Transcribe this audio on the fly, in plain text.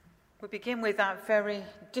We begin with that very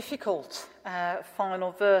difficult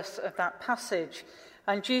final verse of that passage.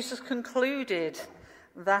 And Jesus concluded,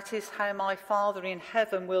 "That is how my Father in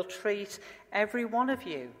heaven will treat every one of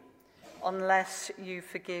you, unless you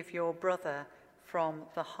forgive your brother from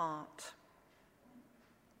the heart."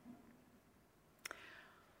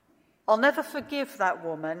 "I'll never forgive that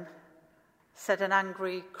woman," said an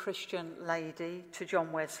angry Christian lady to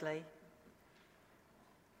John Wesley.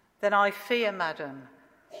 "Then I fear, madam,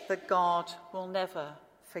 that God will never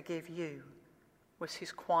forgive you," was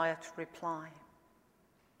his quiet reply.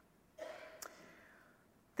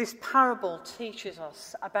 This parable teaches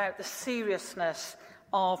us about the seriousness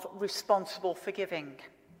of responsible forgiving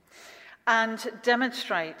and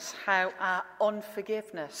demonstrates how our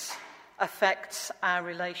unforgiveness affects our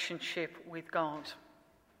relationship with God.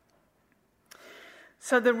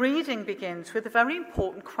 So the reading begins with a very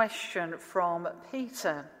important question from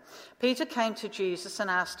Peter. Peter came to Jesus and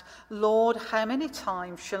asked, "Lord, how many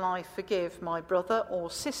times shall I forgive my brother or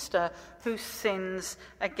sister who sins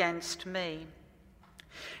against me?"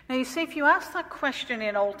 Now you see, if you asked that question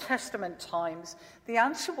in Old Testament times, the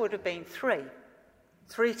answer would have been three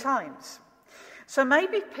times. So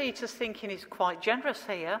maybe Peter's thinking he's quite generous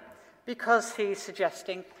here because he's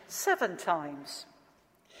suggesting 7 times.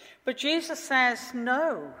 But Jesus says,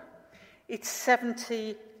 no, it's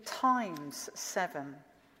 70 times 7.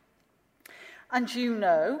 And you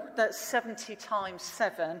know that 70 times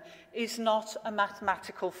 7 is not a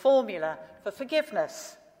mathematical formula for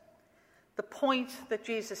forgiveness. The point that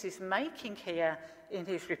Jesus is making here in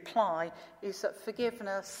his reply is that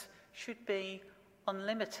forgiveness should be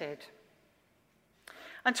unlimited.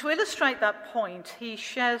 And to illustrate that point, he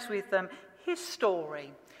shares with them his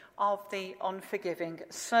story of the unforgiving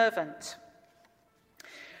servant.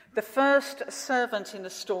 The first servant in the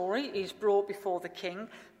story is brought before the king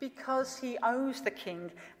because he owes the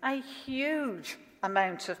king a huge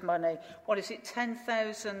amount of money. What is it?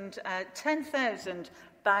 10,000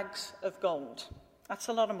 bags of gold. That's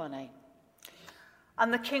a lot of money.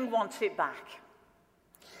 And the king wants it back.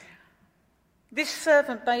 This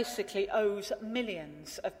servant basically owes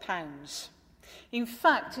millions of pounds. In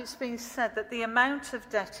fact, it's been said that the amount of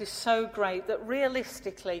debt is so great that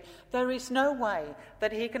realistically there is no way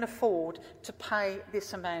that he can afford to pay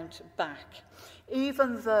this amount back,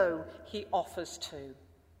 even though he offers to.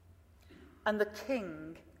 And the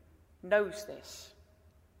king knows this.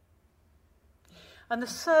 And the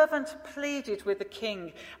servant pleaded with the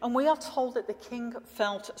king, and we are told that the king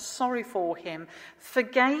felt sorry for him,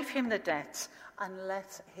 forgave him the debt, and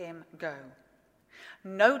let him go.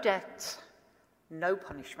 No debt, no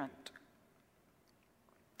punishment.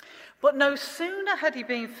 But no sooner had he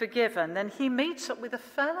been forgiven than he meets up with a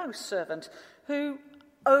fellow servant who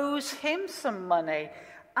owes him some money,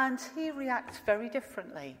 and he reacts very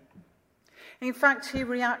differently. In fact, he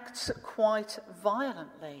reacts quite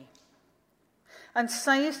violently and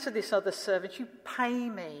says to this other servant, "You pay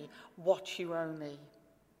me what you owe me."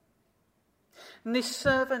 And this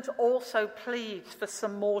servant also pleads for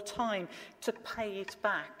some more time to pay it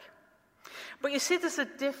back. But you see, there's a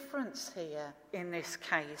difference here in this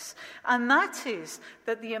case, and that is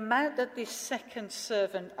that the amount that this second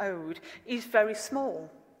servant owed is very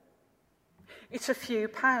small. It's a few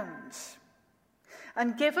pounds.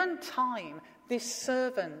 And given time, this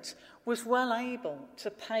servant was well able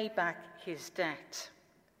to pay back his debt.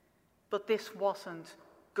 But this wasn't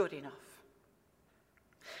good enough.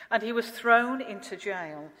 And he was thrown into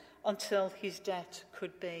jail until his debt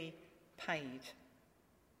could be paid.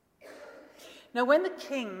 Now, when the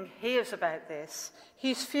king hears about this,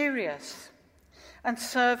 he's furious. And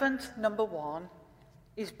servant number 1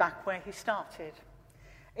 is back where he started,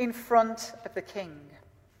 in front of the king.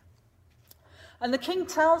 And the king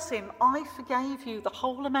tells him, "I forgave you the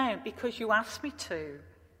whole amount because you asked me to."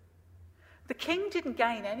 The king didn't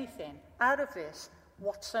gain anything out of this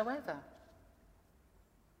whatsoever.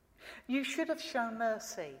 You should have shown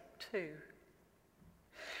mercy too.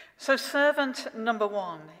 So servant number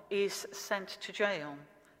 1 is sent to jail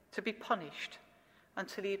to be punished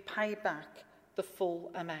until he paid back the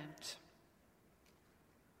full amount.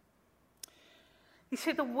 You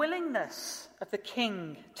see, the willingness of the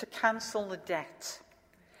king to cancel the debt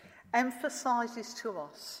emphasises to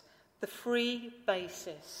us the free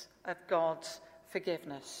basis of God's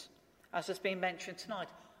forgiveness, as has been mentioned tonight,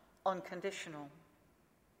 unconditional.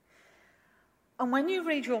 And when you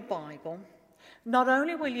read your Bible, not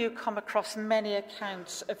only will you come across many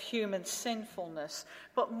accounts of human sinfulness,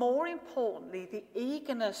 but more importantly, the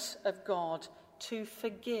eagerness of God to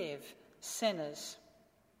forgive sinners.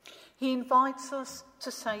 He invites us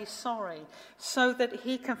to say sorry so that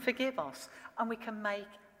he can forgive us and we can make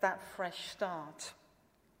that fresh start.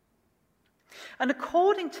 And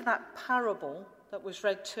according to that parable that was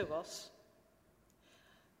read to us,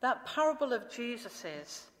 that parable of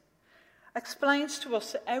Jesus's explains to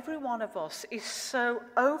us that every one of us is so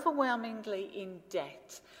overwhelmingly in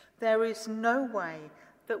debt, there is no way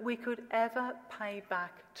that we could ever pay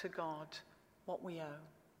back to God what we owe.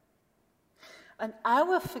 And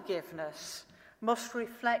our forgiveness must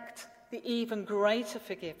reflect the even greater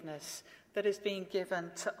forgiveness that is being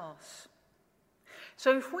given to us.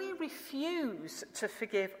 So if we refuse to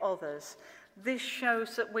forgive others, this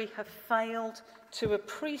shows that we have failed to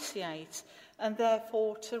appreciate and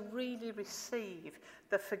therefore to really receive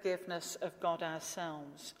the forgiveness of God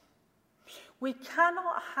ourselves. We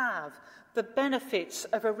cannot have the benefits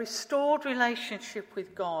of a restored relationship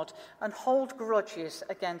with God and hold grudges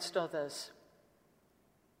against others.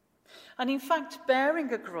 And in fact,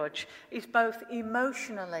 bearing a grudge is both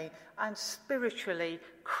emotionally and spiritually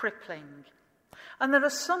crippling. And there are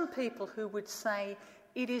some people who would say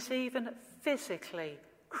it is even physically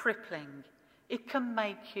crippling. It can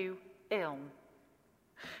make you ill.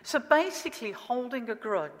 So basically, holding a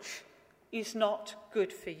grudge is not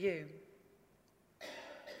good for you.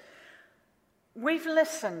 We've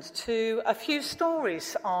listened to a few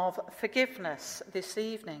stories of forgiveness this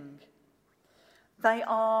evening. They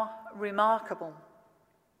are remarkable.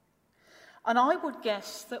 And I would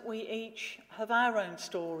guess that we each have our own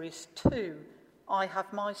stories too. I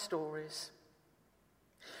have my stories.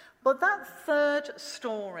 But that third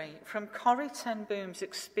story from Corrie ten Boom's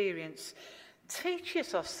experience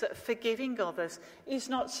teaches us that forgiving others is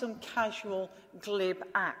not some casual, glib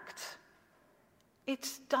act.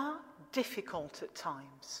 It's difficult at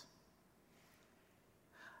times.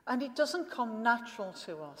 And it doesn't come natural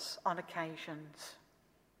to us on occasions.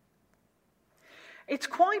 It's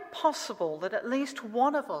quite possible that at least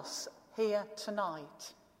one of us here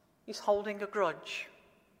tonight is holding a grudge.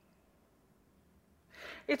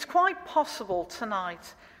 It's quite possible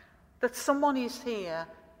tonight that someone is here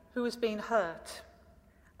who has been hurt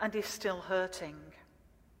and is still hurting.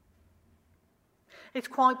 It's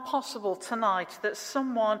quite possible tonight that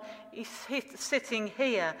someone is sitting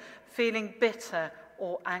here feeling bitter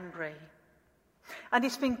or angry. And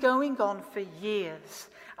it's been going on for years,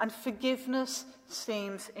 and forgiveness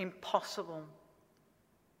seems impossible.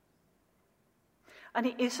 And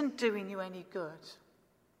it isn't doing you any good.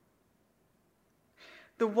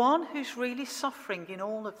 The one who's really suffering in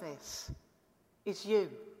all of this is you.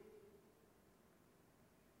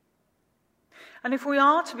 And if we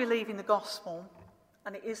are to believe in the gospel,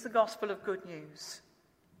 and it is the gospel of good news,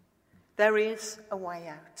 there is a way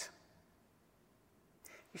out.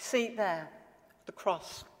 You see it there, the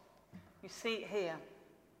cross. You see it here.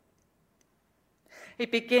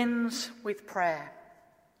 It begins with prayer.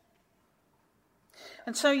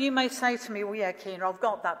 And so you may say to me, well, yeah, Kina, I've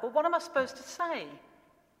got that, but what am I supposed to say?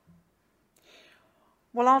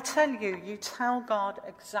 Well, I'll tell you, you tell God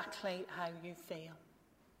exactly how you feel.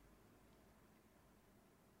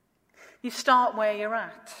 You start where you're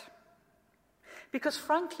at. Because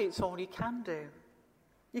frankly, it's all you can do.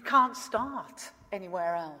 You can't start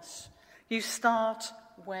anywhere else. You start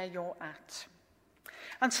where you're at.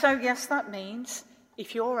 And so, yes, that means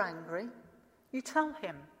if you're angry, you tell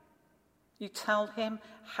him. You tell him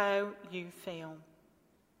how you feel.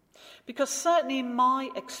 Because certainly in my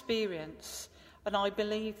experience, and I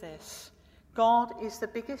believe this, God is the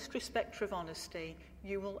biggest respecter of honesty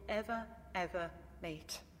you will ever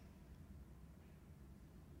meet.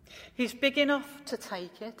 He's big enough to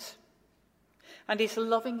take it, and he's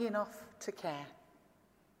loving enough to care.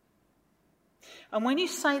 And when you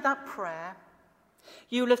say that prayer,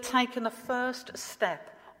 you will have taken the first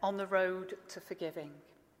step on the road to forgiving.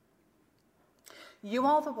 You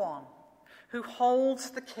are the one who holds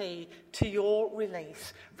the key to your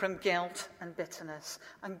release from guilt and bitterness,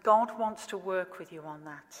 and God wants to work with you on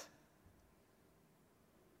that.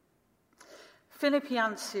 Philip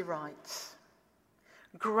Yancey writes,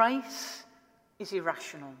 grace is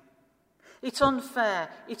irrational. It's unfair,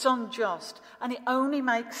 it's unjust, and it only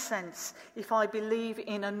makes sense if I believe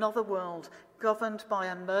in another world governed by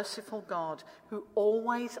a merciful God who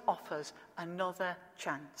always offers another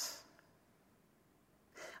chance.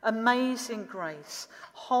 Amazing grace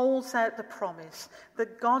holds out the promise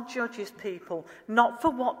that God judges people not for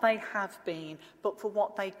what they have been, but for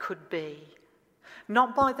what they could be.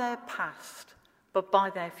 Not by their past, but by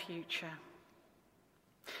their future.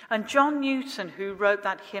 And John Newton, who wrote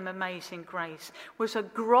that hymn Amazing Grace, was a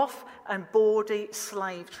gruff and bawdy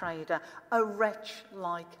slave trader, a wretch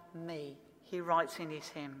like me, he writes in his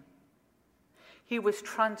hymn. He was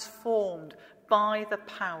transformed by the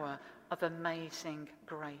power of amazing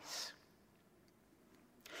grace.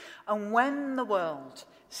 And when the world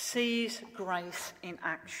sees grace in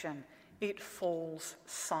action, it falls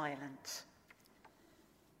silent.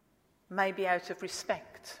 Maybe out of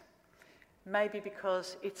respect, maybe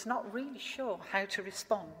because it's not really sure how to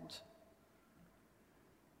respond.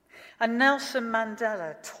 And Nelson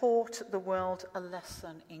Mandela taught the world a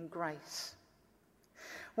lesson in grace.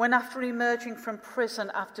 When, after emerging from prison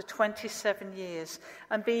after 27 years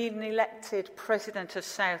and being elected president of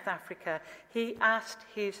South Africa, he asked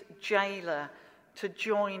his jailer to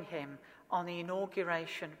join him on the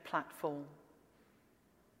inauguration platform.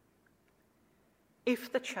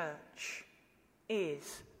 If the church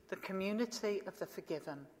is the community of the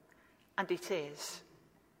forgiven, and it is,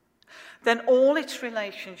 then all its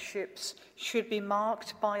relationships should be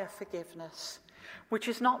marked by a forgiveness which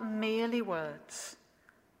is not merely words,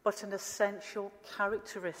 but an essential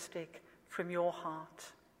characteristic from your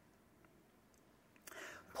heart.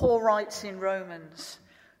 Paul writes in Romans,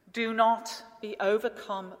 "Do not be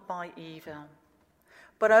overcome by evil,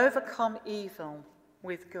 but overcome evil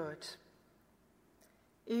with good."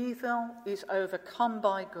 Evil is overcome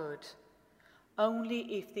by good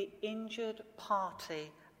only if the injured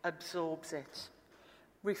party absorbs it,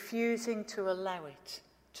 refusing to allow it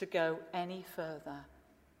to go any further.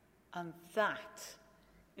 And that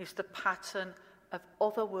is the pattern of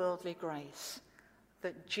otherworldly grace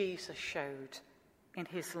that Jesus showed in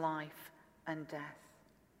his life and death.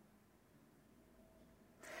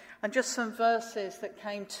 And just some verses that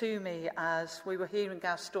came to me as we were hearing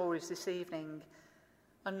our stories this evening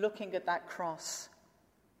and looking at that cross.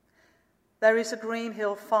 There is a green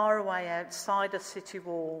hill far away outside a city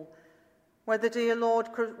wall where the dear Lord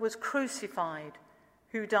was crucified,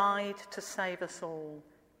 who died to save us all.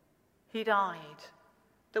 He died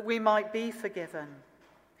that we might be forgiven.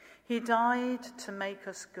 He died to make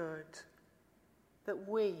us good, that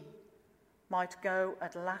we might go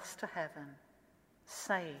at last to heaven,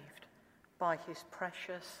 saved by his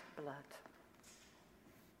precious blood.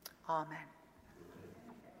 Amen.